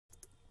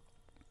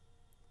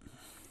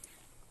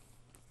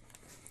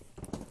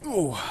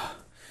Oh,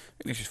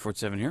 Ignatius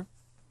 47 here.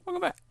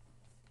 Welcome back.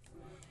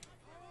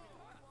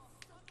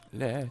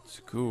 Let's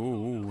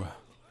go.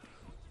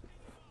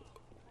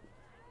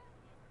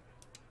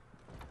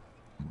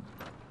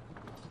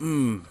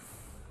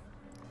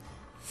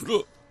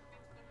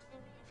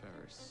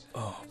 Ferris.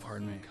 Oh,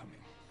 pardon me. Coming.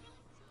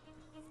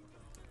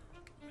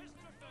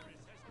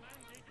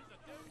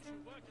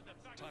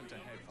 Time to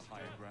head for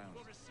higher ground.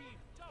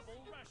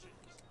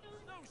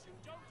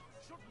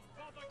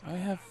 I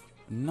have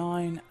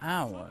 9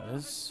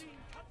 hours.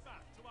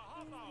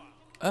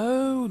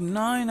 Oh,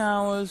 9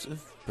 hours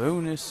of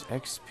bonus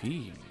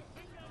XP.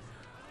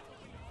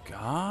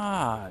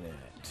 Got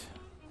it.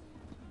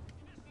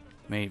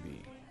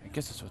 Maybe. I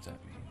guess that's what that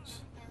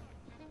means.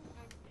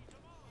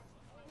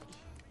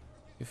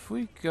 If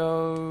we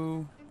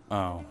go...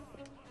 Oh.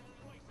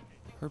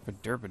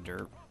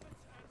 Herpa-derpa-derp.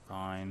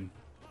 Fine.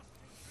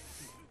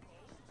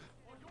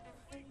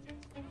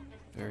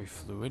 Very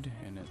fluid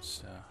in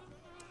its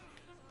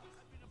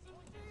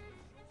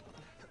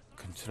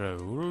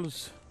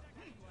controls.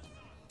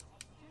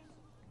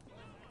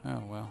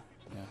 Oh, well.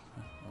 Yeah,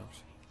 that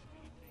works.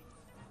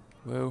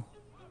 Whoa.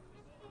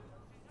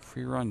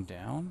 Free run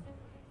down?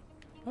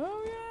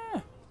 Oh,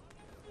 yeah!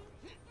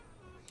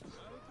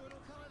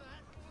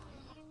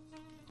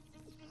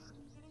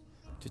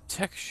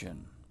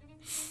 Detection.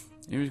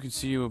 Enemies can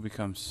see you will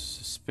become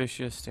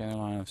suspicious. Stay in the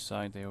line of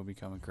sight. They will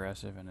become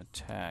aggressive and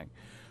attack.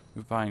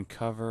 Move behind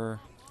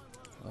cover.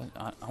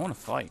 I want to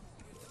fight.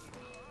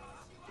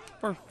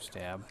 Or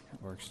stab.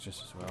 It works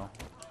just as well.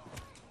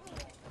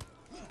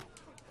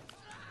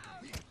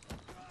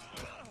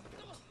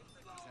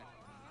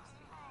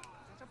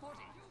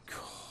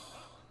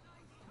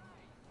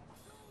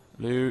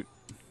 Loot.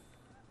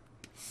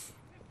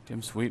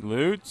 Dim sweet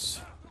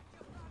loots.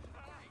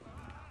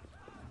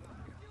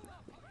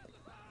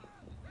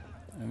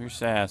 Have your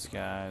sass,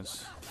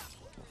 guys.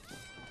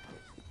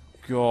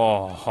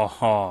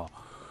 Go.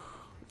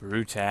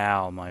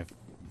 Brutal, my...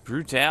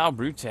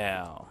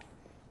 Brutal.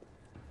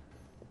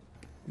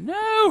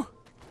 No!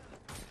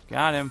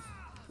 Got him.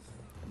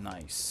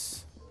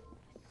 Nice.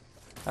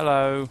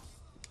 Hello.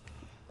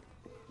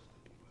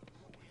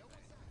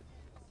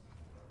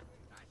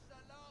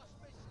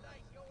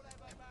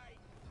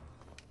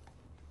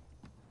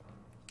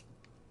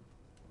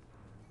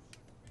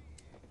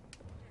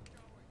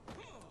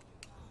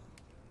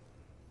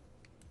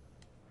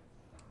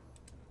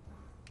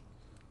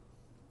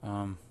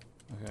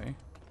 Okay.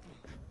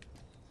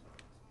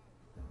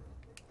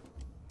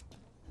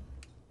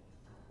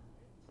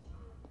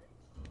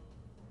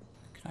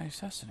 Can I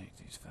assassinate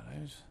these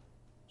fellows?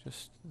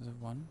 Just the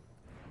one?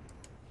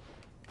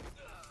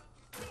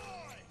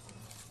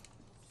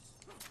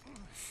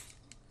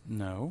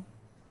 No.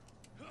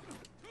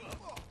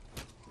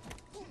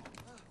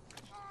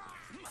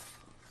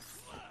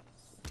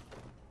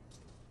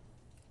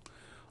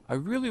 I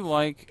really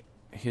like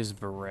his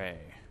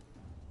beret.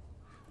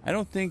 I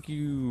don't think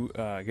you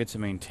get to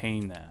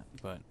maintain that,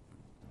 but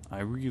I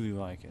really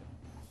like it.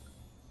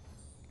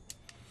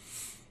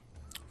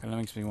 Kind of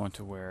makes me want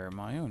to wear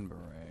my own beret.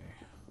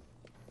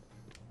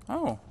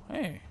 Oh,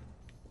 hey.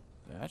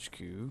 That's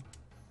cool.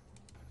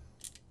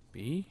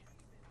 B?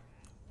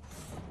 Is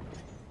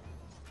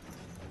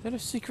that a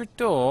secret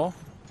door?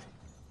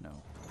 No.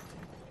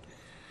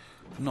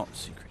 Not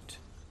secret,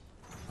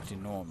 but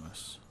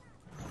enormous.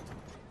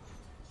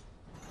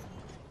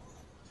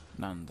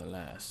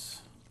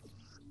 Nonetheless.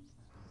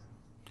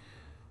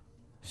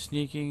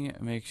 Sneaking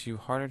makes you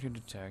harder to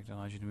detect,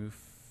 allows you to move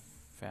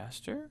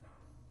faster.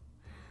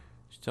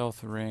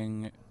 Stealth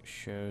ring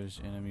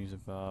shows enemies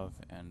above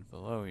and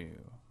below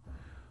you.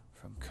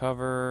 From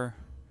cover,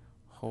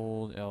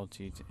 hold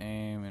LT to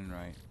aim and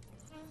right.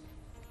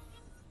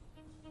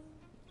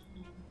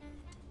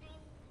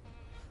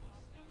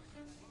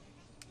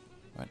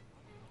 What?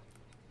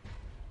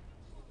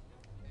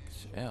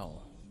 It's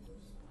L.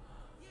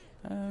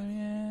 Oh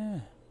yeah.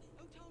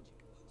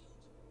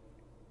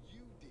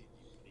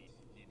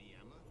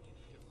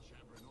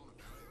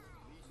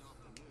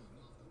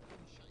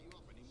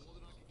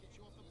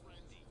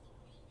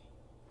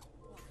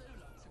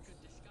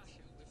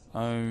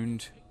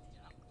 Owned.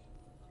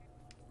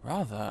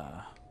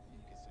 Rather.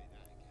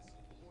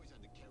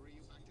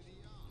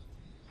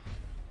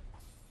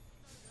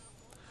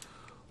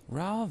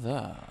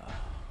 Rather.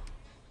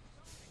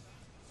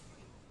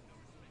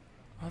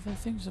 Are there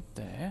things up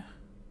there?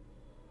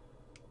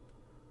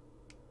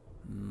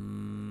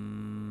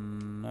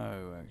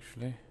 No,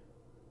 actually.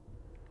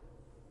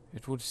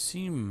 It would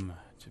seem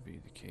to be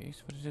the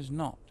case, but it is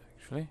not,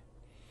 actually.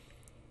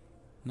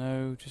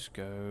 No, just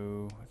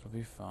go. It'll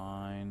be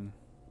fine.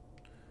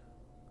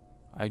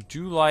 I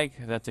do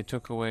like that they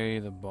took away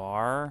the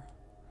bar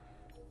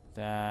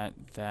that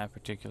that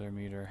particular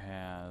meter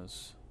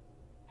has.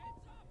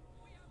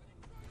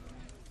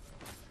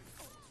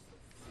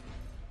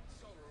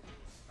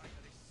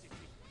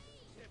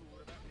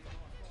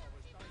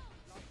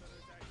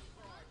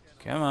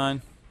 Come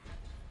on.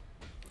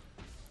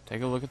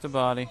 Take a look at the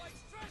body.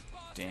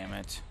 Damn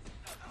it.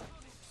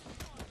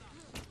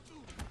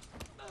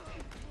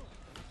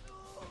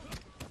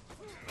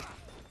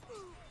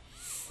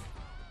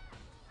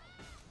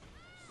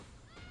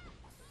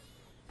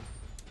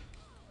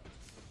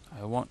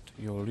 want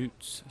your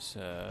loots,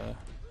 sir.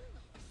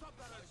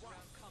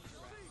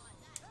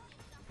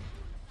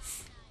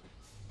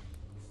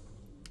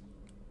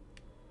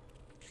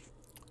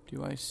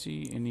 Do I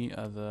see any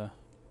other...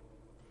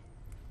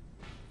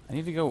 I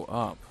need to go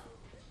up.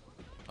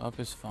 Up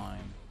is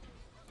fine.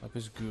 Up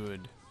is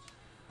good.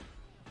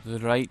 The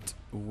right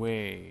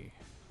way.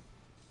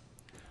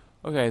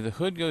 Okay, the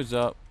hood goes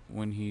up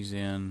when he's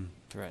in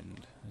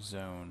threatened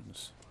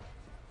zones.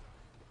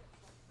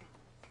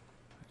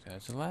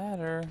 That's a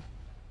ladder.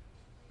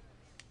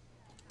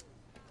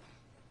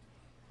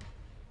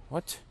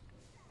 What?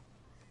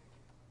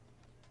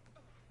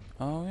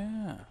 Oh,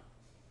 yeah.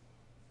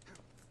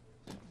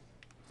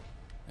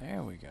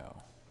 There we go.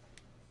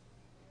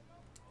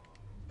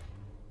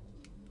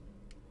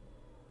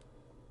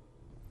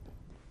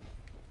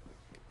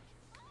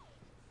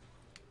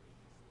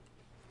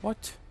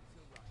 What?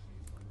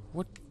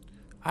 What?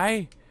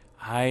 I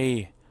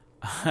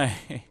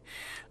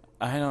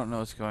don't know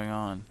what's going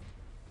on.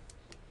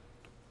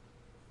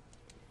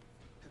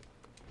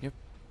 Yep.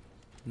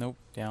 Nope.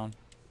 Down.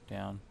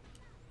 Down.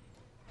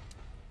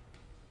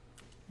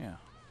 Yeah,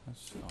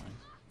 that's fine.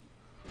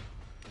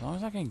 As long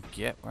as I can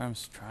get where I'm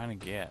trying to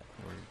get,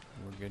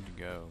 we're good to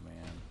go,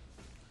 man.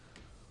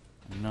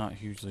 I'm not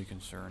hugely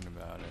concerned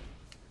about it.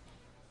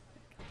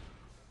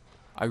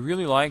 I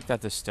really like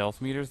that the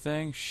stealth meter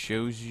thing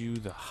shows you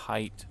the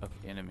height of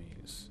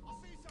enemies.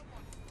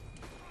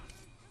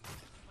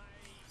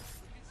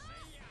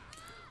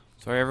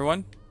 Sorry,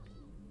 everyone.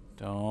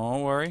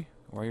 Don't worry.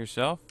 Worry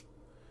yourself.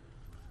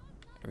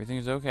 Everything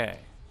is okay.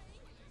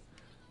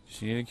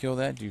 Just need to kill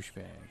that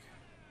douchebag.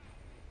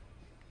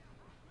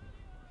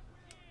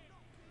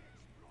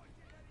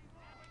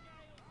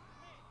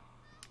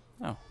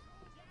 Oh.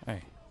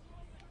 Hey.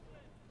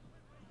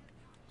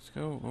 Let's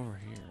go over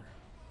here.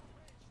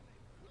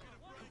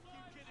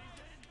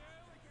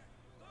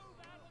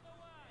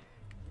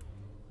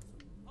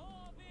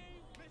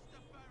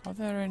 Are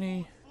there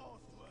any...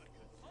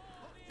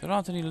 There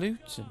aren't any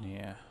loots in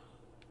here.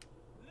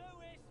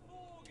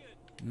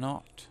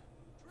 Not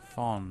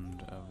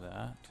fond of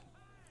that.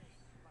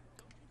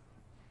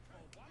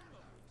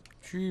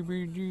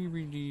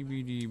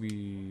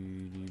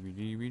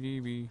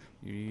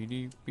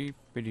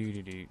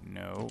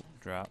 No,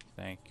 drop,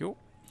 thank you.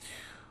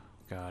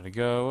 Gotta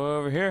go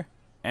over here,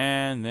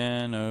 and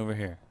then over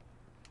here.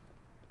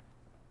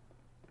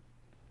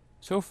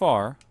 So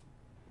far,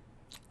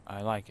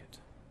 I like it.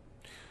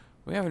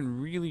 We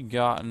haven't really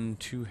gotten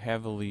too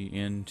heavily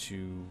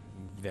into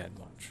that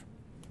much.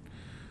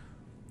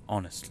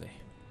 Honestly.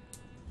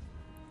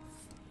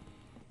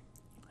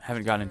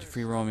 Haven't gotten into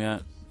free roam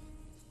yet.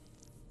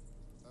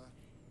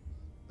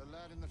 The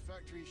lad in the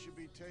factory should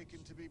be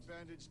taken to be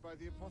bandaged by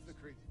the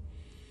apothecary.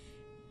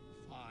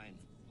 Fine.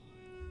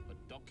 But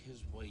dock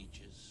his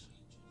wages.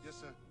 Yes,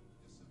 sir.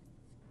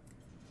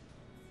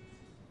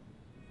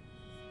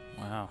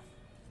 Wow.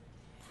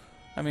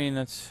 I mean,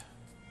 that's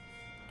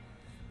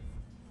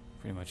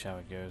pretty much how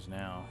it goes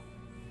now.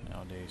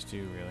 Nowadays,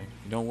 too, really.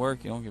 If you don't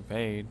work, you don't get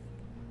paid.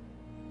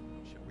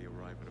 Shall we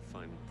arrive at a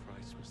final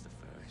price, Mr.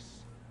 Ferris?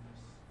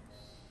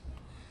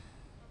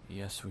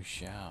 Yes, we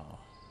shall.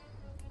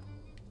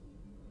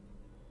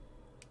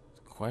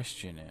 The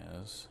question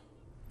is,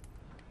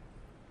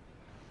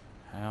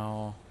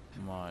 how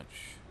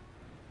much?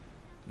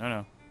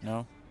 No.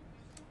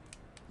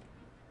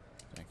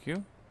 Thank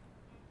you.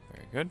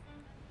 Very good.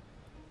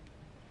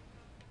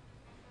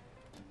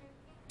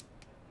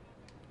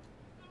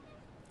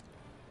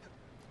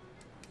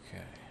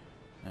 Okay.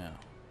 Now.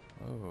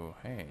 Oh,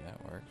 hey,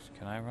 that works.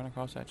 Can I run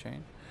across that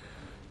chain?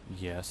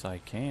 Yes, I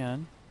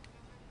can.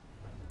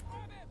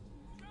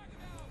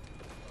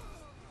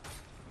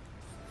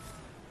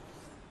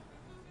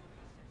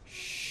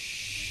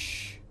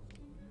 Shh.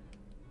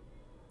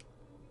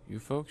 You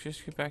folks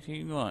just get back to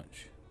eating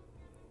lunch.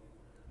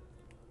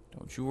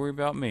 Don't you worry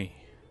about me.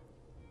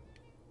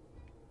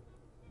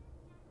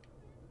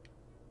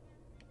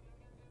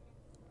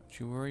 Don't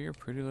you worry your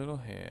pretty little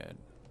head.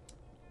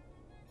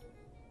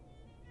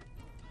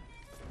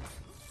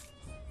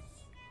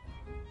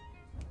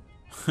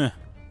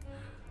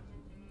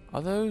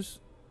 Are those...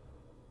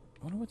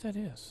 I wonder what that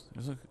is.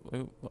 There's like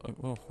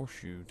little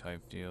horseshoe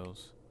type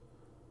deals.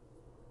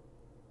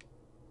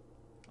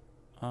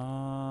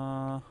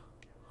 Huh.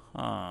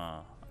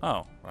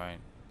 Oh, right.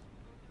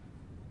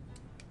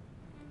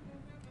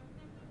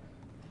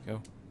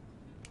 Go.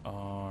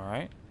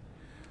 Alright.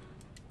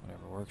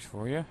 Whatever works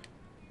for you.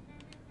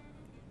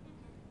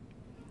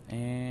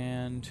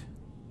 And...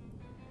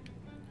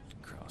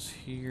 across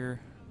here.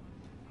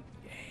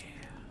 Yeah.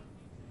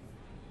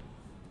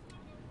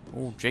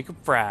 Oh, Jacob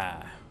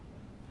Fry.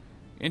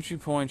 Entry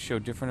points show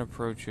different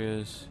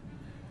approaches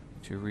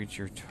to reach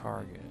your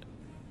target.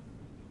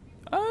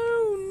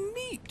 Oh,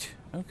 neat.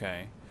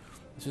 Okay.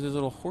 So these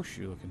little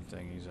horseshoe looking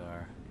thingies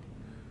are.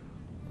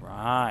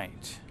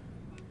 Right.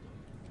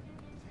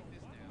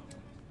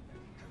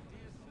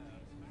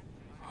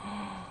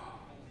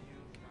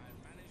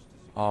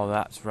 Oh,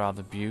 that's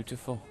rather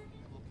beautiful.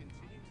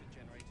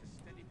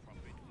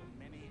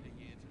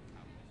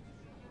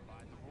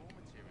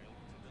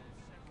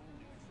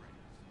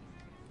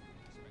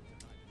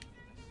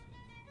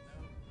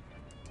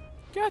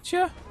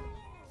 Gotcha!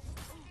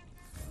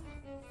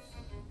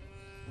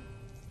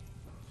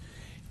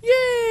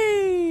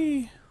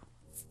 Yay!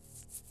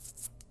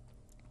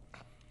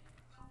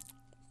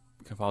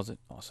 Can I pause it?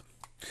 Awesome.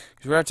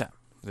 Because we're out of time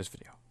for this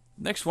video.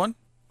 Next one,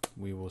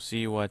 we will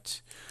see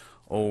what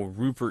old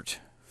Rupert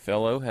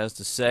fellow has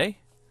to say.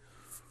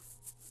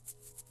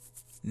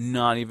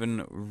 Not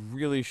even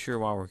really sure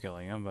why we're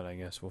killing him, but I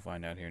guess we'll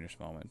find out here in just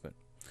a moment.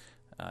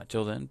 But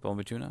till then,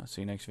 Bomba Tuna.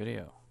 See you next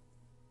video.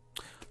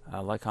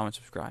 Like, comment,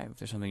 subscribe. If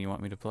there's something you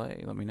want me to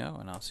play, let me know,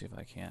 and I'll see if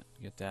I can't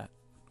get that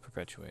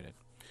perpetuated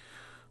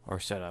or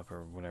set up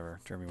or whatever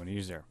term you want to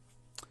use there.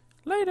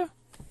 Later.